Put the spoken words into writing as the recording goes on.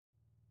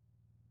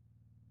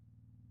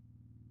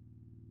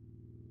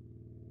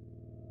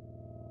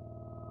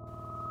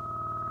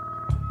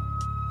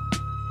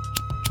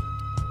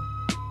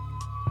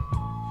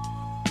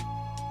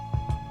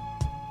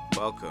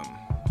Welcome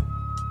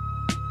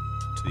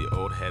to the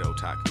Old Head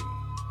Otaku.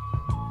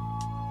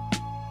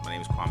 My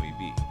name is Kwame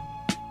V.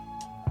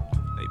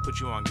 They put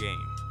you on game.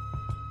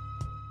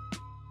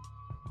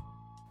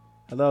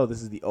 Hello,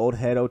 this is the Old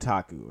Head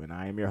Otaku, and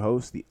I am your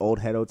host, the Old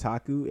Head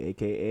Otaku,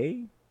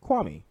 aka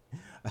Kwame.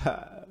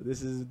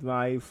 This is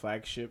my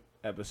flagship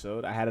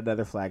episode. I had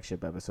another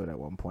flagship episode at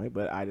one point,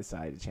 but I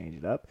decided to change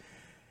it up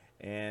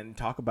and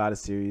talk about a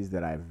series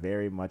that I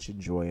very much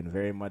enjoy and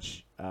very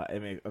much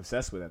am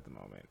obsessed with at the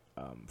moment.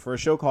 For a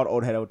show called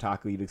Old Head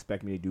Otaku, you'd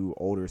expect me to do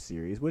older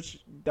series,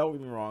 which, don't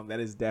get me wrong, that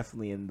is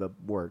definitely in the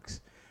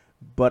works.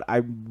 But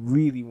I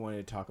really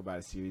wanted to talk about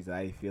a series that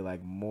I feel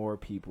like more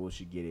people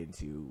should get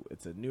into.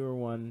 It's a newer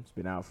one. It's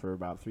been out for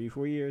about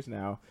 3-4 years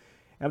now.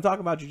 And I'm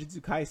talking about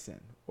Jujustu Kaisen,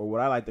 or what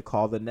I like to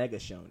call the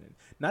Nega-shonen.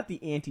 Not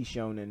the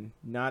anti-shonen,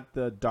 not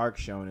the dark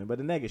shonen, but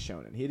the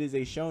Nega-shonen. It is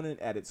a shonen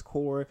at its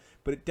core,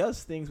 but it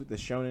does things with the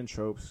shonen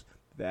tropes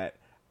that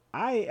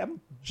I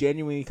am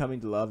genuinely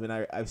coming to love, and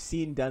I've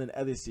seen done in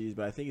other series,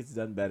 but I think it's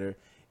done better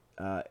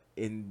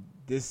in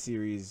this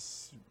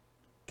series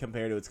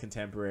compared to its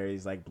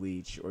contemporaries like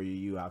Bleach or Yu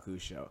Yu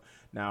Hakusho.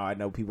 Now, I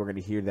know people are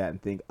going to hear that and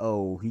think,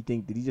 oh,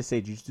 did he just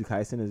say Jujutsu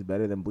Kaisen is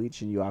better than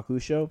Bleach and Yu Yu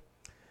Hakusho?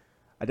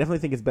 I definitely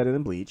think it's better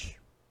than Bleach.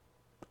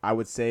 I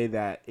would say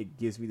that it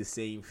gives me the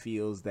same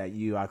feels that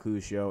Yu Yu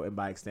Hakusho and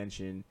by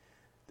extension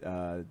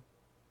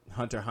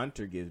Hunter x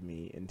Hunter gives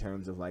me in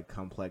terms of like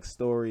complex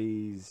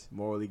stories,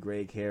 morally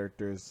gray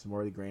characters,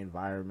 morally gray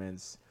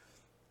environments,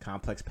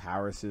 complex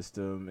power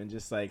system, and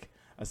just like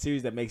a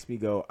series that makes me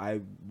go,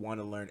 I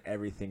want to learn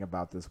everything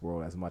about this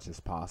world as much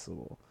as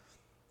possible.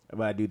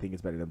 But I do think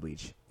it's better than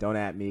Bleach. Don't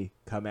at me.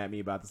 Come at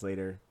me about this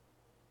later.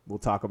 We'll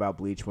talk about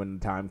Bleach when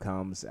the time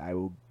comes. I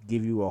will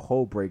give you a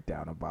whole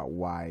breakdown about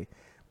why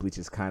Bleach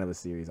is kind of a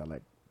series I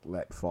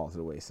let fall to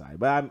the wayside.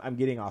 But I'm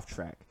getting off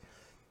track.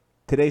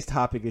 Today's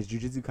topic is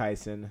Jujutsu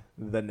Kaisen,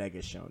 the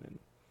Nega-shonen.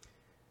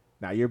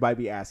 Now, you might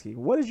be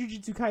asking, what is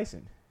Jujutsu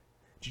Kaisen?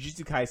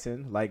 Jujutsu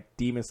Kaisen, like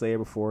Demon Slayer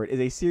before it, is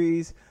a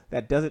series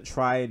that doesn't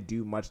try and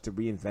do much to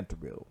reinvent the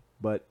wheel.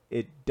 But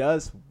it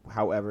does,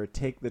 however,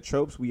 take the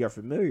tropes we are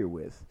familiar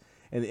with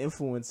and the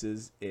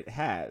influences it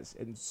has,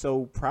 and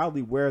so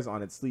proudly wears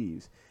on its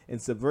sleeves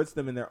and subverts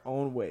them in their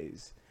own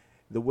ways,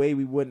 the way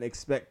we wouldn't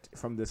expect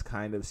from this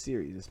kind of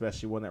series,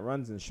 especially one that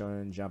runs in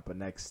Shonen Jump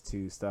next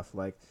to stuff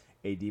like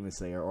a Demon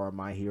Slayer or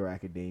My Hero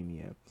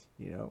Academia,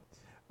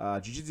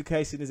 Jujutsu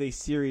Kaisen is a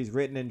series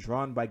written and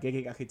drawn by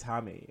Gege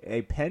Akitame,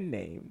 a pen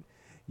name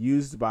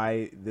used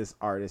by this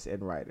artist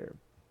and writer.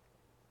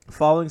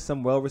 Following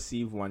some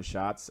well-received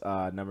one-shots,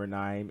 number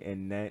 9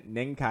 and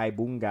Nenkai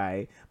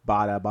Bungai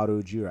Bada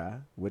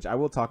Barujira, which I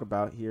will talk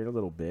about here in a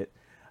little bit,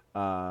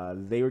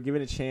 they were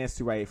given a chance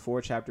to write a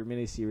 4-chapter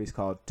miniseries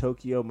called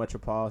Tokyo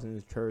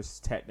Metropolitan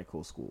Tourist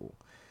Technical School.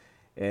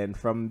 And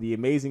from the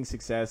amazing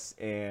success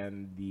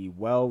and the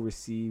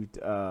well-received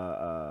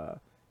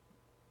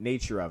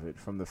nature of it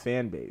from the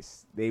fan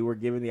base, they were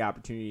given the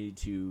opportunity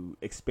to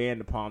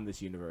expand upon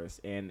this universe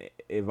and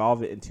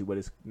evolve it into what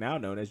is now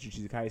known as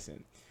Jujutsu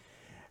Kaisen.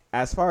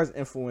 As far as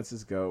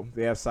influences go,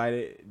 they have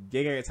cited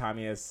Gege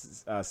Akitame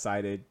has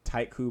cited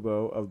Tite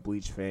Kubo of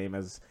Bleach fame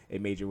as a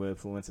major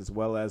influence, as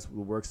well as the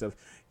works of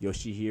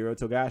Yoshihiro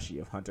Togashi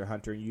of Hunter x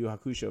Hunter and Yu Yu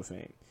Hakusho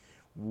fame,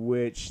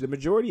 which the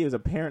majority is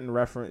apparent in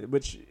reference,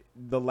 which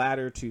the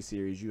latter two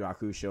series, Yu Yu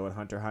Hakusho and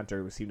Hunter x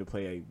Hunter, seem to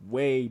play a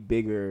way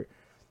bigger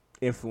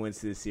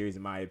influence to this series,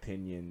 in my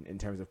opinion, in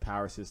terms of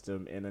power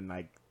system and then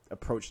like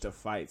approach to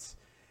fights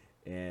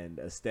and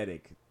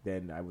aesthetic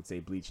than I would say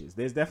Bleach is.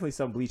 There's definitely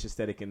some Bleach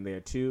aesthetic in there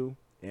too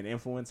and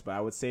influence, but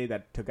I would say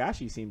that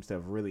Togashi seems to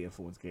have really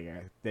influenced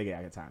Gege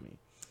Akitame.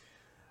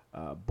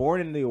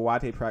 Born in the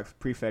Iwate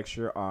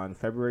Prefecture on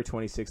February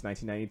 26,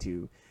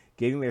 1992,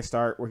 getting their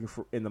start working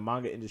in the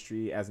manga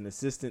industry as an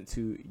assistant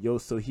to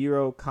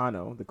Yosuhiro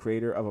Kano, the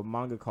creator of a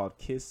manga called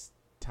Kiss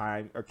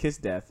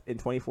Death in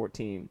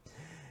 2014,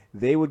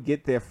 they would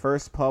get their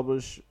first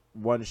published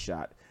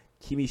one-shot,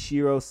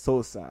 Kimishiro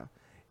Sosa,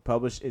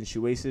 published in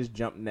Shueisha's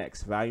Jump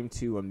Next, Volume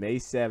 2 on May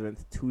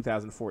 7th,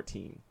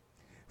 2014.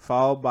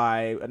 Followed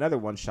by another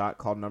one-shot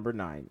called Number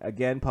 9,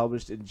 again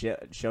published in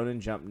Shonen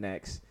Jump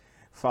Next,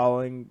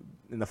 in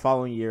the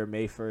following year,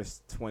 May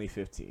 1st,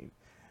 2015.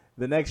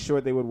 The next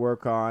short they would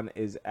work on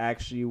is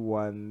actually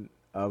one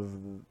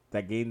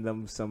that gained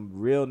them some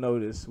real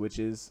notice, which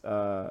is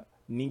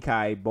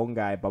Ninkai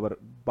Bongai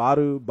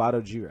Baru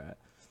Barujira,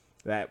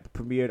 that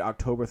premiered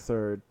October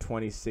 3rd,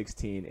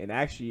 2016, and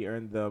actually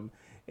earned them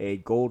a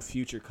Gold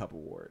Future Cup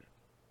Award.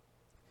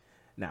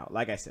 Now,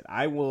 like I said,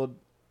 I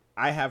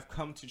have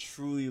come to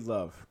truly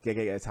love Gege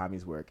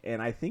Akitame's work,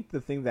 and I think the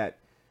thing that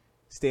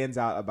stands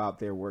out about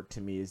their work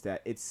to me is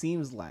that it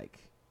seems like,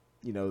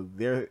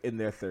 they're in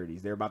their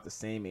 30s. They're about the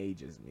same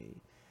age as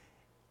me.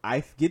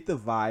 I get the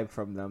vibe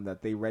from them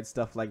that they read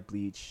stuff like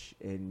Bleach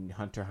and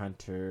Hunter x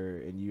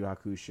Hunter and Yu Yu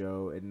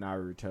Hakusho and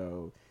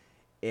Naruto.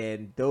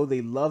 And though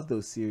they love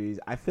those series,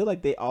 I feel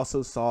like they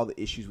also saw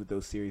the issues with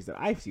those series that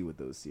I see with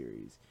those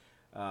series.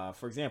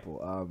 For example,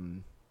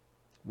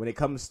 when it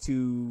comes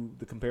to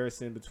the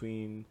comparison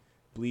between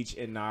Bleach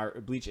and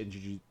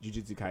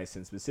Jujutsu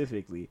Kaisen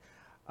specifically,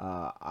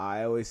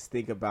 I always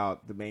think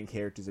about the main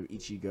characters of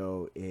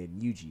Ichigo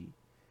and Yuji.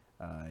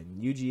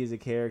 Yuji is a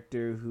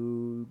character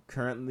who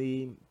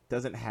currently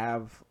doesn't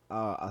have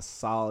a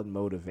solid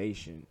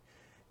motivation,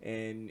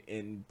 and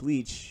in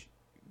Bleach,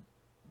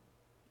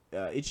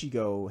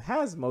 Ichigo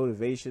has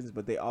motivations,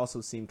 but they also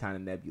seem kind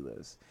of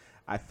nebulous.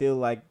 I feel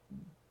like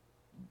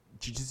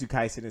Jujutsu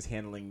Kaisen is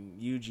handling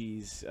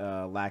Yuji's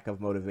lack of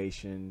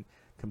motivation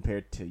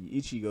compared to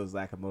Ichigo's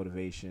lack of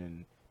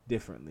motivation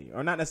differently,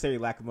 or not necessarily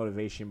lack of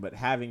motivation, but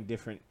having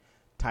different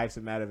types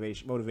of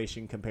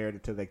motivation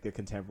compared to like their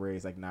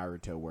contemporaries like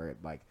Naruto, where it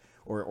like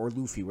or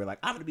Luffy, where like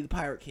I'm gonna be the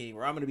Pirate King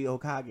or I'm gonna be the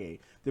Hokage.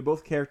 They're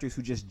both characters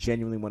who just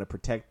genuinely want to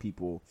protect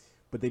people,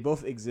 but they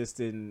both exist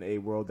in a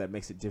world that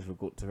makes it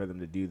difficult for them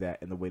to do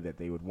that in the way that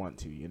they would want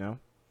to, you know?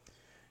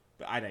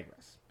 But I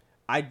digress.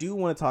 I do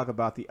want to talk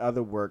about the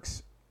other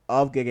works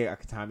of Gege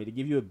Akutami to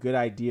give you a good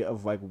idea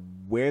of like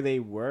where they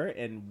were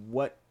and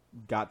what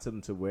got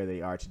them to where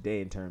they are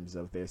today in terms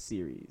of their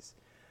series.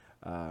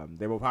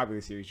 Their more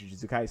popular series,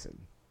 Jujutsu Kaisen.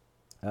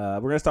 We're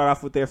going to start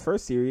off with their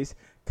first series,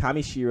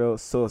 Kamishiro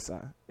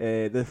Sosa.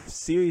 The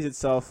series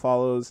itself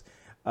follows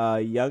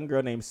a young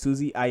girl named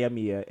Suzy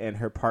Ayamiya and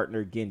her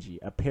partner Genji,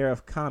 a pair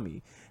of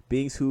kami,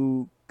 beings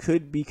who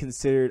could be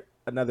considered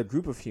another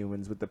group of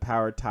humans with the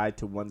power tied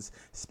to one's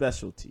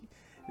specialty.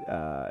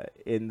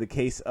 In the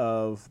case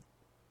of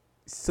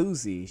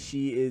Suzy,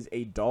 she is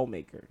a doll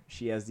maker.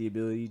 She has the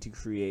ability to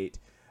create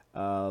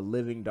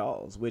living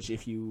dolls, which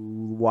if you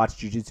watch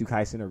Jujutsu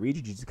Kaisen or read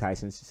Jujutsu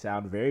Kaisen,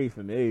 sound very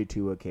familiar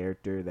to a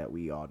character that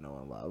we all know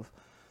and love.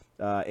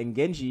 And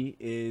Genji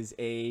is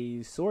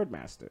a sword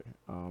master.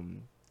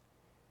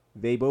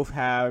 They both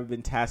have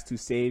been tasked to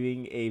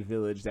saving a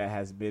village that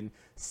has been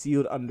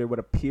sealed under what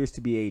appears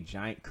to be a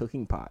giant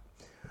cooking pot.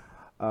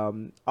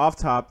 Off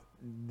top,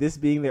 this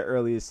being their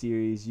earliest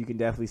series, you can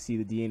definitely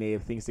see the DNA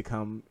of things to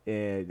come.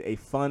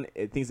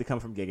 Things that come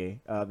from Gege.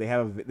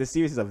 This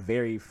series is a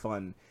very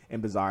fun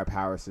and bizarre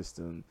power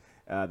system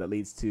that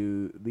leads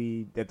to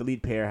the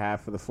lead pair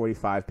have for the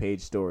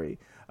 45-page story.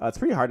 It's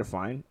pretty hard to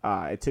find.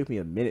 It took me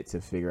a minute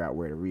to figure out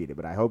where to read it,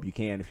 but I hope you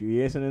can. If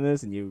you're listening to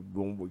this and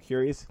you're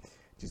curious,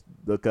 just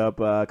look up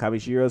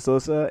Kamishiro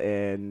Sosa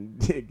and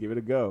give it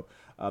a go.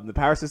 The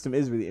power system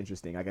is really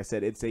interesting. Like I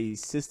said, it's a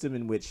system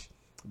in which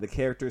the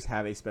characters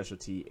have a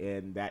specialty,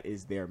 and that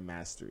is their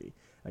mastery.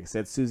 Like I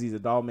said, Suzy's a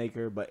doll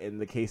maker, but in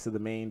the case of the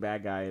main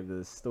bad guy of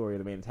the story,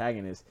 the main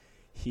antagonist,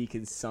 he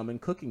can summon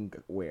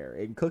cookware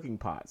and cooking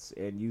pots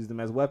and use them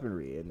as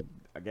weaponry. And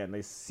again,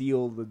 they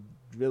seal the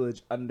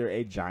village under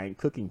a giant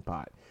cooking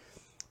pot.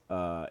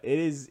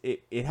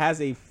 It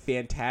has a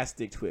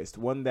fantastic twist,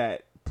 one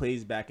that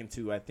plays back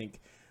into, I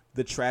think,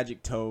 the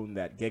tragic tone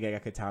that Gege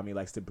Akutami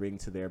likes to bring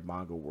to their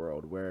manga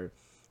world, where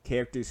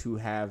characters who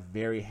have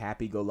very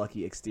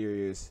happy-go-lucky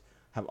exteriors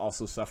have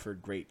also suffered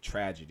great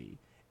tragedy,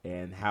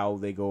 and how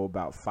they go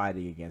about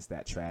fighting against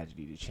that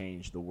tragedy to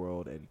change the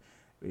world and,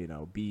 you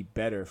know, be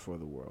better for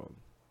the world.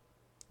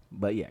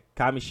 But yeah,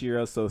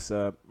 Kamishiro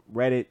Sosa,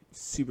 read it,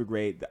 super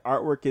great. The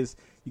artwork is,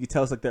 you can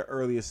tell it's like their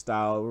earliest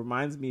style. It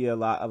reminds me a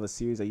lot of a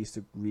series I used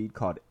to read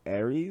called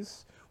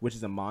Aries, which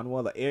is a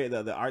manhwa.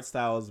 The art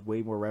style is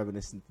way more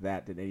reminiscent to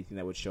that than anything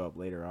that would show up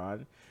later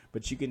on.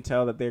 But you can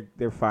tell that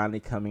they're finally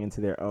coming into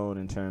their own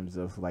in terms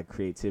of like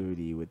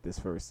creativity with this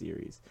first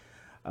series.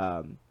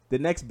 The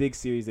next big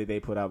series that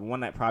they put out, one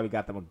that probably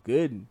got them a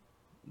good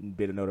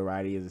bit of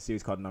notoriety, is a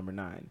series called Number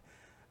 9.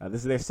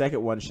 This is their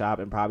second one-shot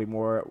and probably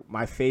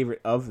my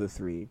favorite of the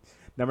three.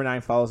 Number 9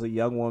 follows a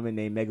young woman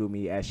named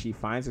Megumi as she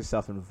finds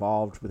herself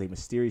involved with a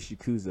mysterious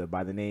yakuza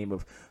by the name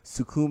of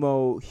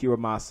Tsukumo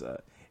Hiromasa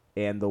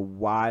and the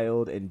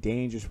wild and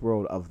dangerous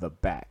world of the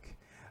back.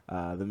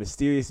 The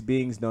mysterious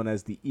beings known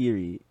as the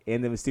Eerie,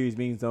 and the mysterious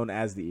beings known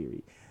as the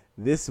Eerie.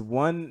 This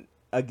one,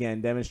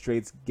 again,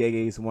 demonstrates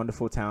Gege's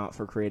wonderful talent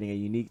for creating a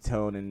unique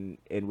tone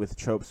and with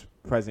tropes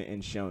present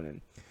in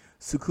shonen.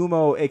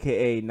 Tsukumo,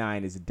 a.k.a.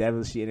 9, is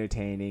devilishly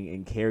entertaining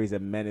and carries a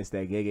menace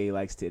that Gege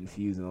likes to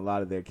infuse in a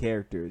lot of their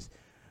characters.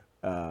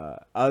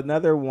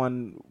 Another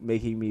one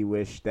making me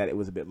wish that it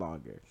was a bit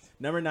longer.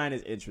 Number 9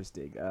 is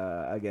interesting.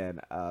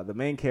 The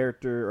main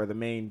character, or the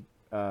main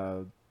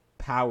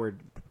powered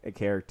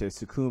character,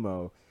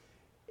 Tsukumo,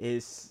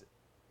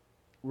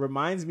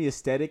 reminds me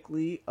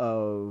aesthetically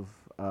of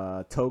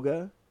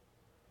Toge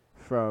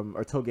from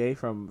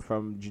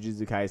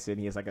Jujutsu Kaisen.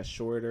 He has like a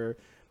shorter,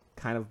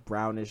 kind of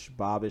brownish,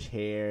 bobbish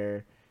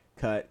hair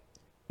cut,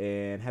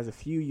 and has a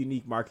few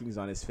unique markings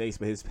on his face,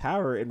 but his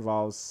power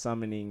involves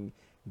summoning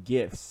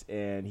gifts,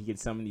 and he can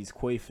summon these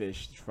koi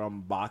fish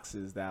from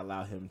boxes that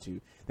allow him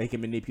they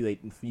can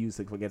manipulate and use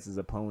against his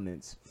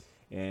opponents.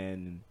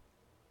 And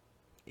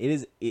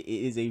it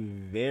is a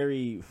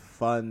very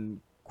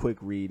fun, quick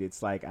read.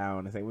 It's like, I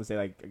would say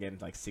like, again,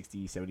 like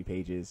 60, 70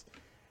 pages.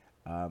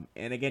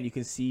 And again, you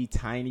can see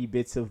tiny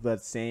bits of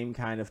that same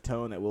kind of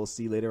tone that we'll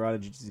see later on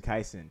in Jujutsu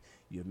Kaisen.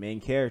 You have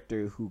main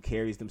character who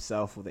carries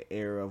themselves with an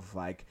air of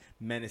like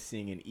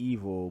menacing and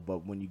evil,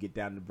 but when you get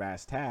down to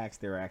brass tacks,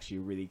 they're actually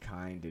a really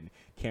kind and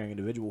caring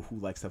individual who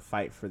likes to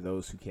fight for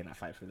those who cannot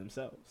fight for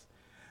themselves.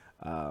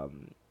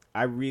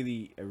 I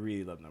really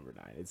love number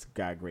 9. It's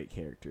got great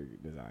character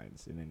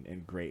designs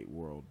and great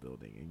world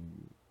building,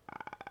 and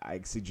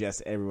I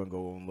suggest everyone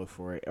go and look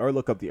for it or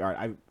look up the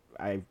art.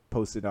 I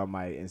posted on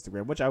my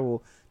Instagram, which I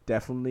will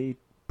definitely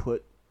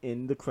put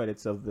in the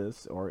credits of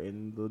this or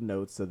in the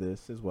notes of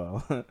this as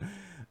well.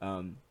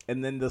 And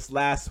then this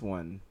last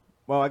one,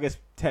 well, I guess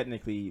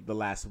technically the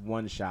last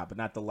one shot, but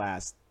not the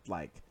last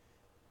like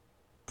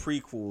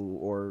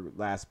prequel or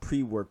last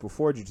pre-work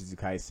before Jujutsu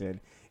Kaisen,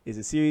 is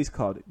a series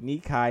called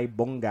Nikai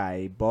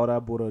Bongai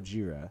Bora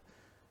Borojira.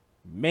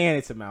 Man,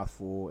 it's a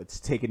mouthful. It's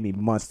taken me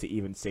months to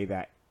even say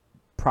that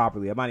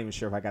properly. I'm not even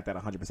sure if I got that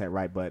 100%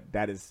 right, but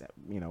that is,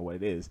 what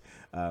it is.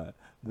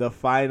 The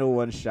final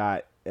one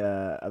shot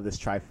of this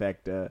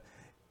trifecta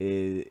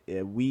is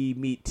we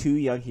meet 2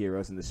 young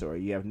heroes in the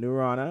story. You have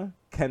Nurana,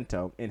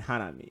 Kento, and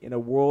Hanami. In a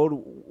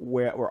world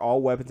where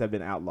all weapons have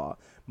been outlawed,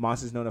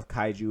 monsters known as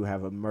kaiju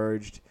have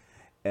emerged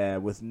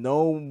with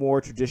no more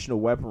traditional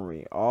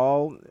weaponry.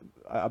 All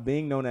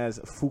being known as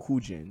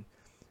Fukujin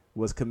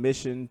was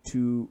commissioned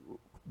to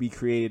be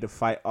created to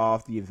fight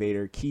off the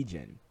invader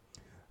Kijin.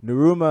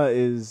 Naruma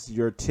is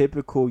your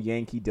typical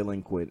Yankee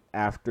delinquent.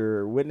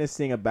 After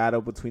witnessing a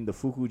battle between the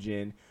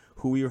Fukujin,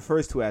 who he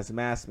refers to as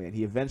Maskman,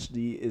 he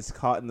eventually is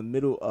caught in the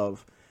middle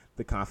of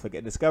the conflict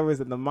and discovers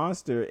that the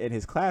monster and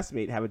his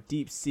classmate have a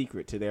deep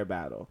secret to their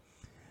battle.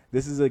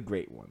 This is a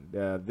great one.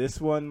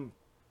 This one,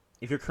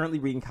 if you're currently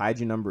reading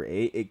Kaiju number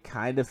 8, it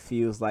kind of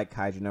feels like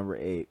Kaiju number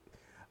 8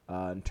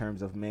 in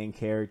terms of main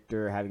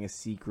character having a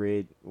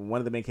secret.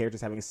 One of the main characters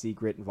having a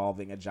secret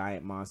involving a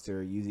giant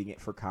monster, using it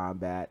for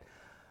combat.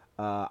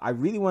 I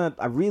really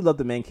love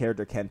the main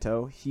character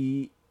Kento.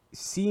 He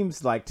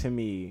seems like to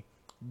me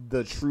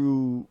the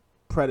true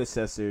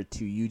predecessor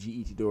to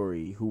Yuji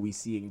Itadori, who we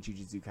see in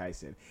Jujutsu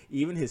Kaisen.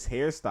 Even his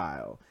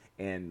hairstyle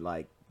and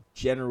like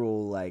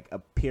general like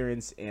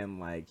appearance and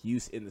like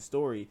use in the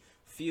story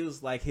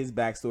feels like his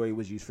backstory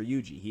was used for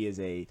Yuji. He is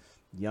a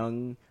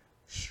young,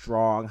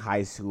 strong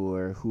high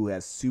schooler who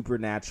has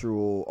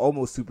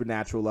almost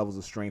supernatural levels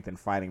of strength and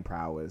fighting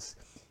prowess.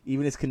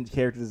 Even his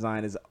character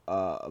design is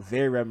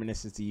very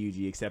reminiscent to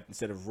Yuji, except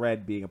instead of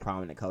red being a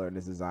prominent color in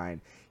his design,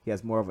 he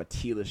has more of a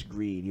tealish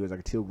green. He wears like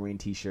a teal green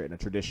t-shirt and a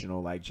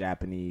traditional like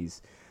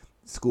Japanese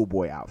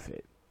schoolboy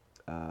outfit.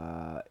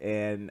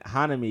 And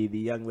Hanami, the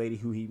young lady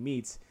who he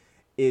meets,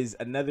 is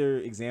another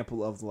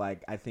example of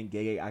like I think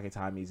Gege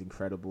Akutami's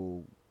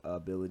incredible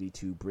ability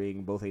to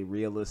bring both a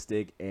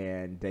realistic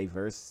and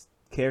diverse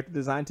character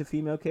design to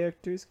female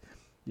characters.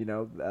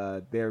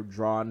 They're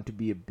drawn to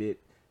be a bit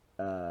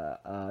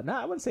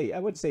I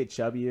wouldn't say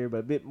chubbier, but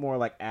a bit more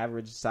like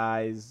average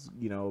size,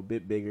 a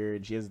bit bigger,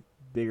 and she has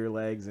bigger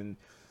legs, and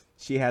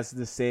she has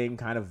the same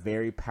kind of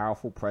very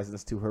powerful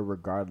presence to her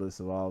regardless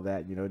of all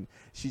that.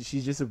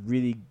 She's just a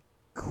really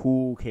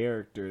cool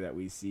character that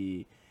we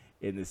see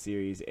in the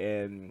series.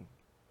 And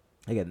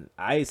again,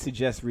 I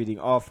suggest reading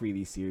all 3 of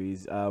these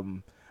series.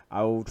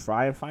 I will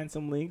try and find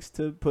some links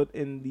to put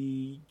in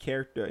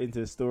into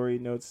the story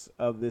notes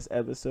of this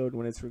episode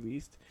when it's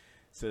released,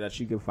 so that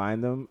you can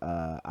find them.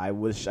 I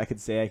wish I could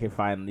say I could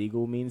find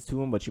legal means to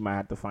them, but you might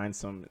have to find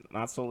some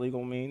not so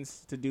legal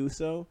means to do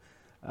so.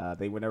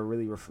 They were never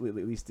really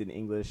released in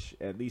English.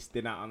 At least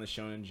they're not on the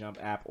Shonen Jump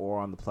app or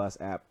on the Plus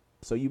app.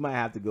 So you might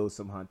have to go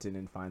some hunting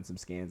and find some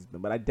scans of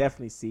them. But I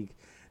definitely seek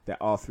that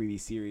all 3 of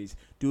these series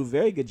do a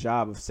very good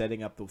job of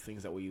setting up the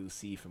things that we will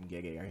see from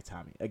Gege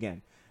Akutami.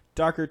 Again,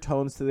 darker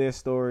tones to their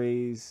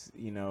stories,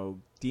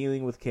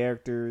 dealing with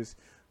characters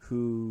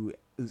whose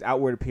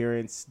outward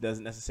appearance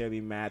doesn't necessarily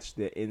match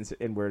the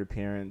inward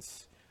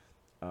appearance.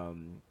 A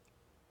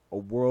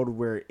world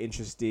where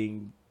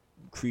interesting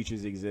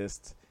creatures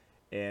exist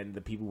and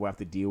the people who have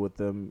to deal with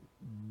them.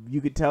 You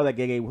could tell that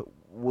Gege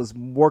was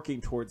working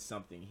towards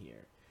something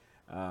here.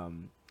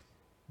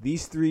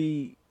 These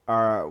 3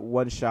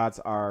 one-shots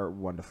are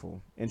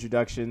wonderful.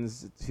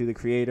 Introductions to the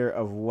creator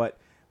of what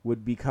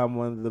would become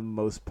one of the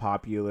most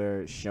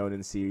popular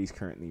shonen series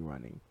currently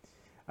running.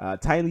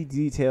 Tiny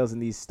details in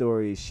these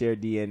stories share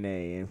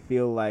DNA and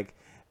feel like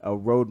a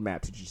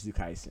roadmap to Jujutsu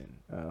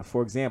Kaisen.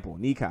 For example,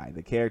 Nikai,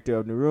 the character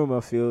of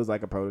Naruma, feels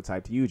like a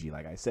prototype to Yuji,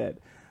 like I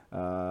said.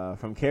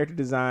 From character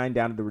design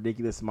down to the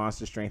ridiculous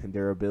monster strength and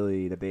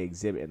durability that they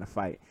exhibit in a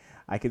fight.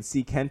 I can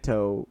see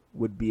Kento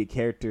would be a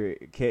character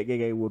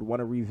Gege would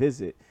want to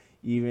revisit,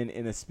 even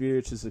in a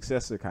spiritual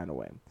successor kind of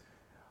way.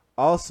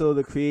 Also,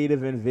 the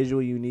creative and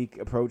visual unique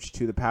approach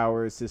to the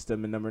power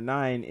system in number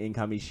 9 in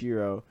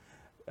Kamishiro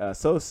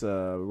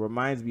Sosa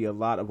reminds me a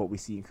lot of what we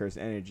see in Cursed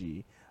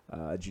Energy,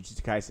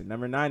 Jujutsu Kaisen.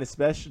 Number 9,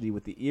 especially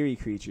with the eerie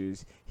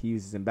creatures he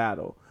uses in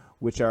battle,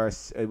 which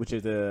is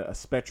a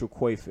spectral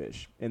koi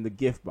fish, and the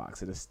gift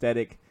box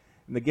aesthetic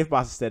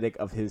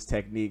of his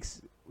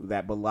techniques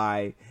that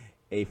belie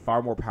a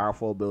far more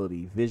powerful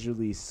ability,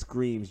 visually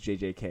screams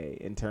JJK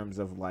in terms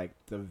of like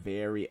the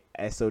very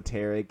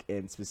esoteric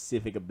and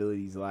specific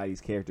abilities a lot of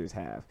these characters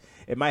have.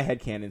 In my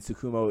headcanon,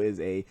 Tsukumo is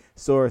a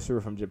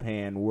sorcerer from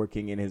Japan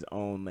working in his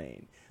own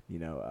lane.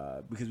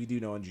 Because we do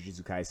know in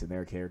Jujutsu Kaisen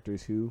there are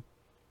characters who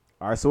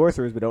are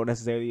sorcerers but don't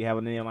necessarily have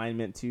any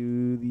alignment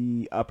to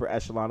the upper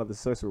echelon of the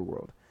sorcerer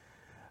world.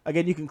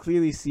 Again, you can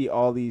clearly see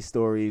all these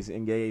stories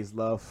in Gege's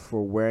love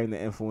for wearing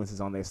the influences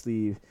on their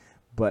sleeve,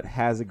 but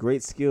has a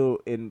great skill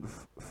in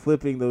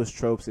flipping those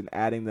tropes and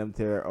adding them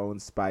to their own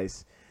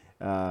spice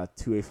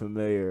to a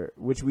familiar,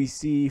 which we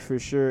see for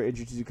sure in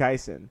Jujutsu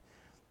Kaisen.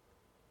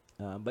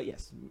 But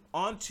yes,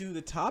 on to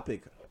the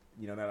topic.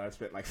 Now that I've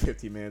spent like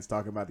 15 minutes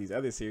talking about these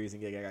other series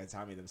and Gege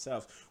Gaitami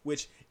themselves,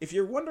 which, if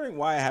you're wondering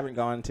why I haven't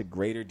gone into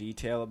greater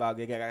detail about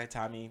Gege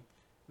Gaitami,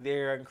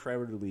 they're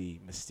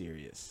incredibly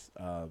mysterious.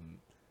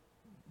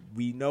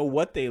 We know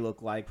what they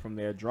look like from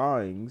their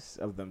drawings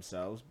of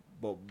themselves,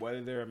 but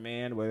whether they're a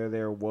man, whether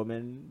they're a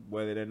woman,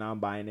 whether they're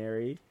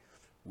non-binary,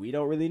 we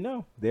don't really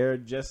know. They're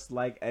just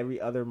like every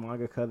other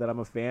mangaka that I'm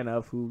a fan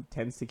of who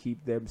tends to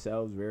keep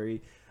themselves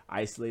very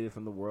isolated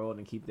from the world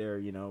and keep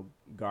their,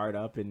 guard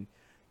up. And,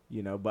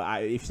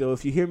 but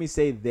if you hear me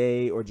say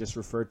they or just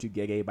refer to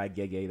Gege by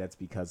Gege, that's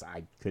because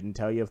I couldn't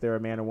tell you if they're a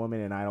man or woman,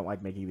 and I don't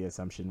like making the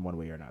assumption one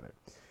way or another.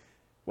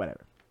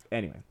 Whatever.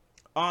 Anyway,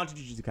 on to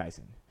Jujutsu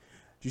Kaisen.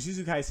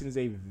 Jujutsu Kaisen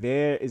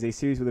is a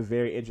series with a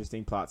very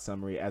interesting plot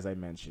summary, as I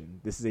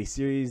mentioned. This is a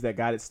series that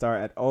got its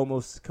start at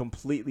almost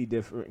completely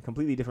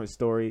different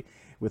story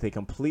with a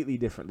completely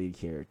different lead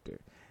character.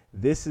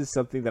 This is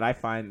something that I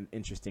find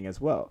interesting as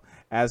well.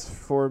 As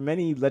for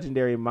many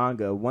legendary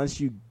manga,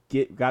 once you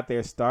got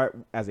their start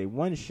as a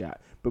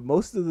one-shot, but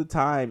most of the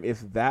time,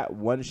 if that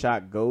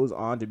one-shot goes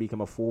on to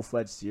become a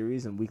full-fledged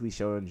series in Weekly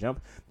Shonen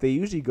Jump, they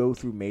usually go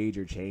through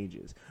major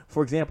changes.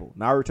 For example,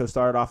 Naruto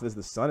started off as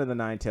the son of the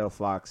nine-tailed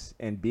fox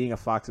and being a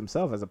fox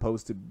himself as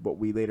opposed to what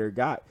we later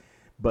got.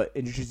 But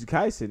in Jujutsu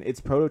Kaisen,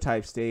 its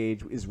prototype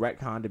stage is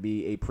retconned to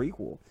be a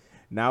prequel,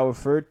 now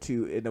referred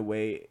to in a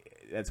way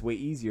that's way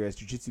easier as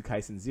Jujutsu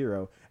Kaisen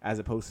 0, as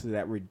opposed to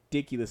that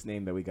ridiculous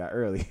name that we got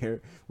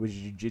earlier, which is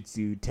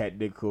Jujutsu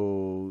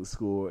Technical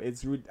School.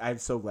 I'm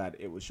so glad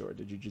it was short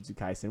to Jujutsu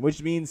Kaisen,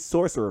 which means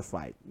sorcerer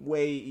fight.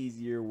 Way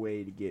easier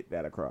way to get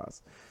that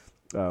across.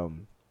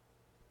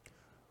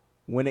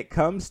 When it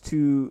comes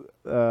to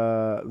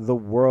the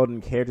world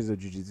and characters of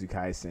Jujutsu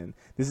Kaisen,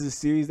 this is a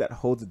series that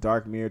holds a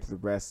dark mirror to the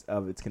rest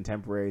of its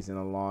contemporaries in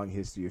a long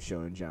history of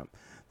Shonen Jump.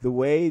 The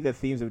way the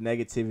themes of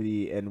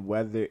negativity and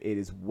whether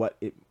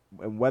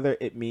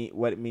it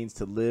means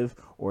to live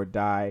or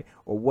die,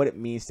 or what it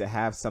means to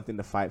have something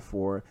to fight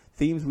for,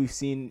 themes we've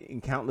seen in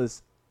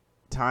countless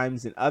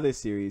times in other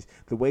series,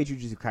 the way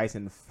Jujutsu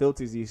Kaisen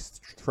filters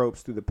these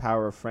tropes through the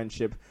power of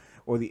friendship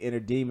or the inner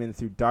demon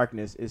through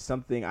darkness is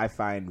something I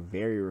find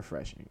very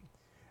refreshing.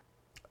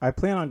 I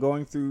plan on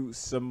going through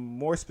some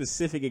more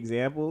specific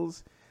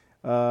examples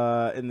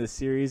in the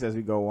series as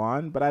we go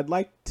on, but I'd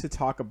like to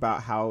talk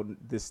about how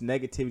this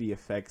negativity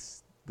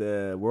affects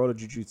the world of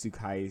Jujutsu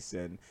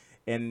Kaisen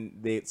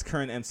and its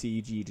current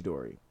MC Yuji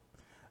Itadori.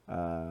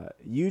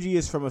 Yuji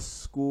is from a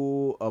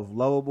school of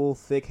lovable,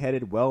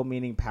 thick-headed,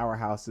 well-meaning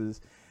powerhouses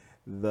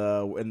in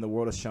the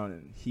world of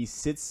shonen. He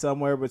sits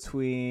somewhere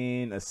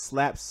between a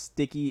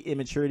slapsticky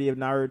immaturity of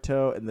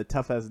Naruto and the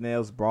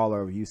tough-as-nails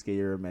brawler of Yusuke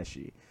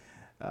Urameshi.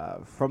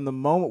 From the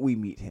moment we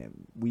meet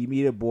him, we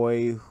meet a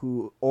boy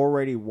who's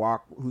already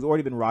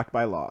been rocked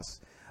by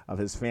loss of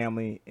his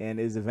family and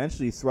is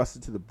eventually thrust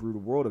into the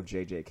brutal world of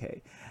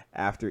JJK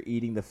after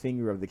eating the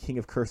finger of the King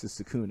of Curses,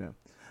 Sukuna.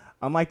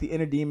 Unlike the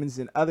inner demons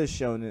in other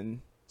shonen,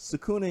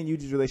 Sukuna and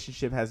Yuji's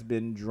relationship has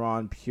been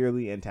drawn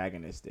purely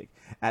antagonistic.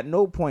 At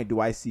no point do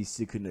I see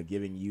Sukuna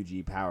giving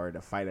Yuji power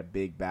to fight a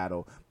big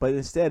battle, but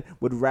instead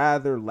would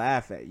rather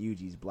laugh at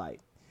Yuji's blight.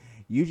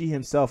 Yuji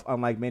himself,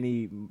 unlike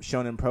many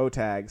shonen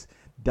protags,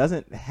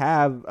 doesn't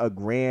have a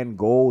grand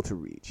goal to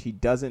reach. He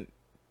does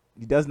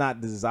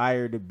not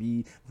desire to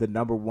be the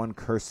number one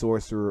cursed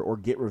sorcerer or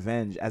get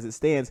revenge. As it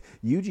stands,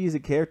 Yuji is a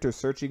character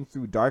searching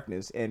through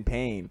darkness and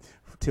pain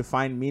to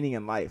find meaning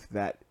in life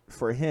that,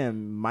 for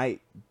him,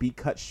 might be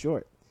cut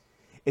short.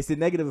 It's the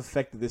negative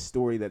effect of this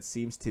story that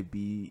seems to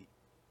be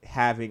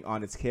having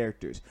on its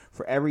characters.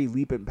 For every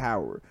leap in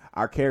power,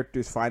 our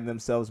characters find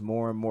themselves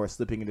more and more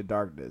slipping into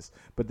darkness.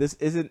 But this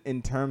isn't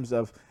in terms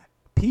of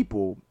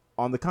people.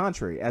 On the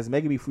contrary, as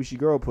Megumi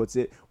Fushiguro puts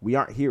it, we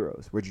aren't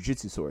heroes, we're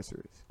jujutsu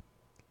sorcerers.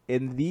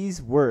 In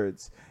these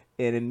words,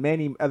 and in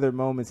many other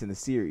moments in the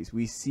series,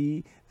 we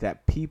see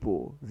that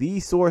people,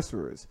 these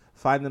sorcerers,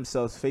 find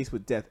themselves faced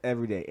with death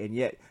every day and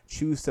yet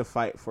choose to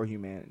fight for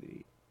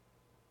humanity.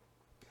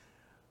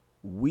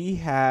 We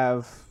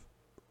have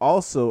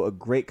also a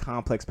great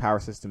complex power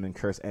system in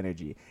curse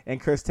energy, and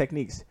curse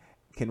techniques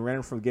can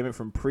run from giving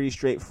from pretty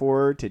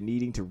straightforward to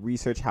needing to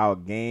research how a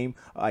game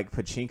like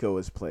Pachinko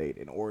is played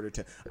in order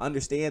to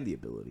understand the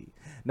ability.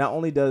 Not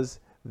only does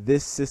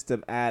this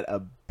system add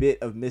a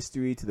bit of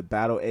mystery to the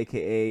battles,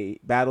 aka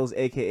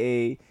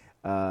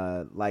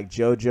like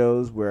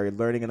JoJo's, where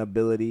learning an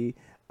ability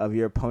of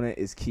your opponent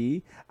is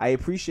key. I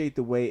appreciate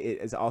the way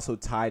it is also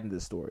tied into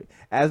the story.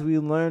 As we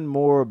learn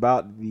more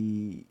about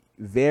the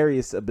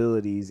various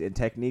abilities and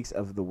techniques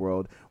of the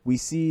world, we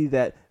see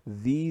that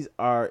these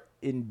are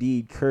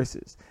indeed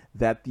curses,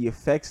 that the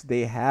effects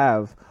they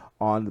have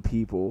on the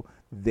people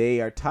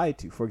they are tied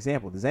to. For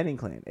example, the Zenin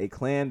clan, a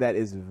clan that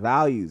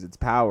values its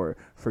power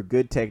for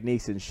good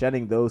techniques and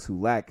shunning those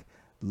who lack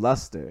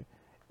luster,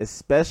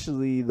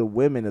 especially the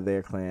women of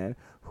their clan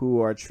who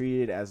are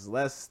treated as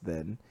less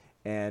than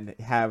and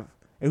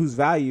whose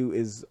value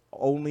is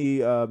only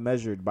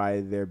measured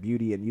by their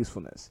beauty and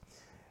usefulness.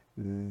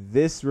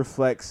 This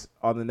reflects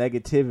on the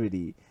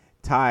negativity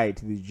tied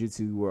to the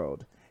Jujutsu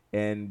world,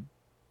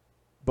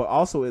 but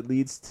also it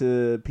leads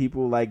to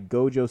people like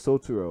Gojo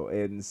Sotoro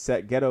and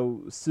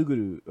Geto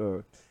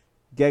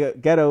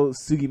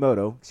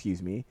Sugimoto,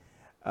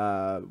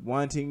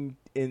 wanting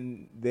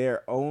in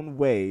their own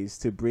ways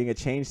to bring a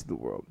change to the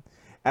world.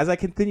 As I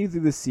continue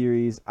through the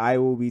series, I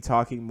will be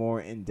talking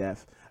more in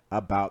depth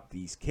about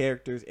these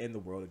characters and the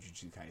world of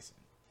Jujutsu Kaisen.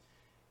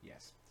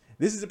 Yes.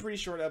 This is a pretty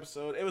short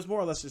episode. It was more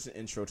or less just an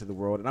intro to the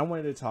world, and I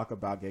wanted to talk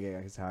about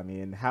Gege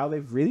Akutami and how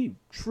they've really,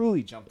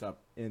 truly jumped up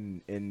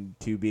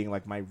into being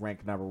like my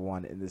rank number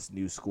one in this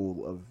new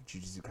school of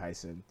Jujutsu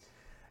Kaisen.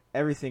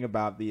 Everything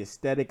about the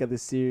aesthetic of the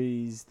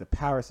series, the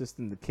power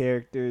system, the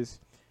characters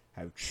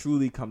have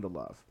truly come to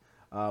love.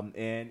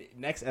 And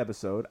next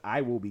episode,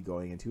 I will be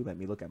going into, let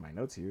me look at my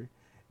notes here.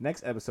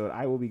 Next episode,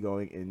 I will be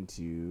going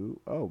into,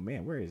 oh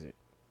man, where is it?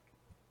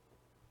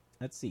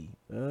 Let's see.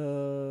 Where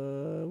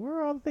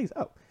are all the things?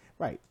 Oh,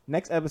 right.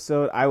 Next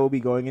episode, I will be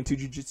going into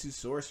Jujutsu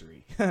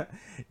Sorcery.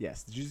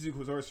 Yes,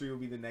 Jujutsu Sorcery will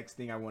be the next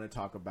thing I want to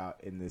talk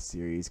about in this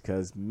series.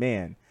 Because,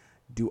 man,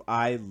 do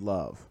I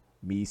love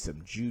me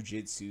some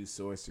Jujutsu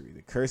Sorcery.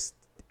 The cursed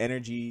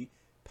energy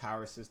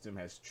power system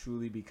has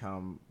truly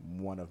become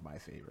one of my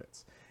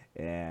favorites.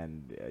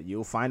 And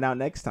you'll find out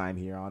next time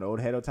here on Old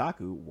Head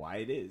Otaku why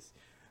it is.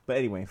 But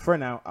anyway, for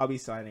now, I'll be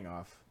signing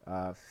off.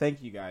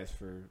 Thank you guys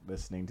for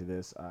listening to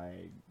this.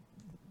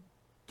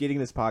 Getting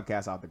this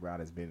podcast off the ground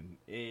has been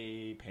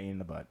a pain in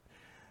the butt,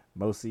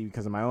 mostly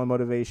because of my own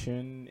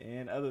motivation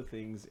and other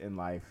things in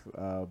life.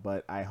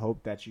 But I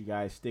hope that you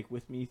guys stick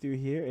with me through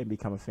here and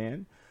become a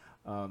fan.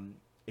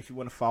 If you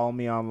want to follow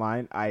me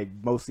online, I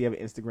mostly have an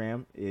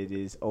Instagram. It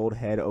is Old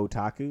Head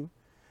Otaku.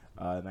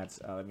 That's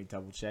let me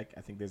double check.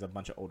 I think there's a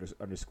bunch of older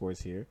underscores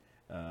here.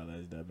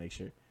 Let's make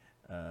sure.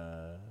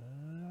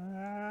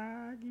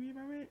 Give me a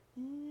moment.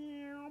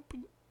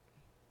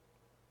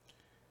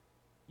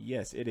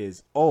 Yes, it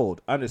is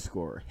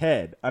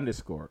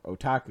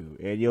old_head_otaku.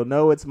 And you'll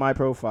know it's my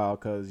profile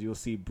because you'll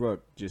see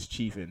Brooke just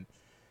chiefing.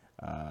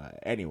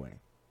 Anyway,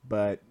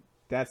 but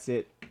that's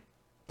it.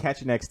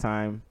 Catch you next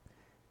time.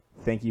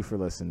 Thank you for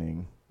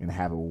listening and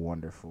have a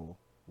wonderful,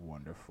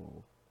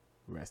 wonderful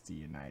rest of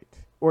your night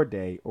or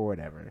day or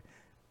whatever.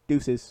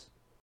 Deuces.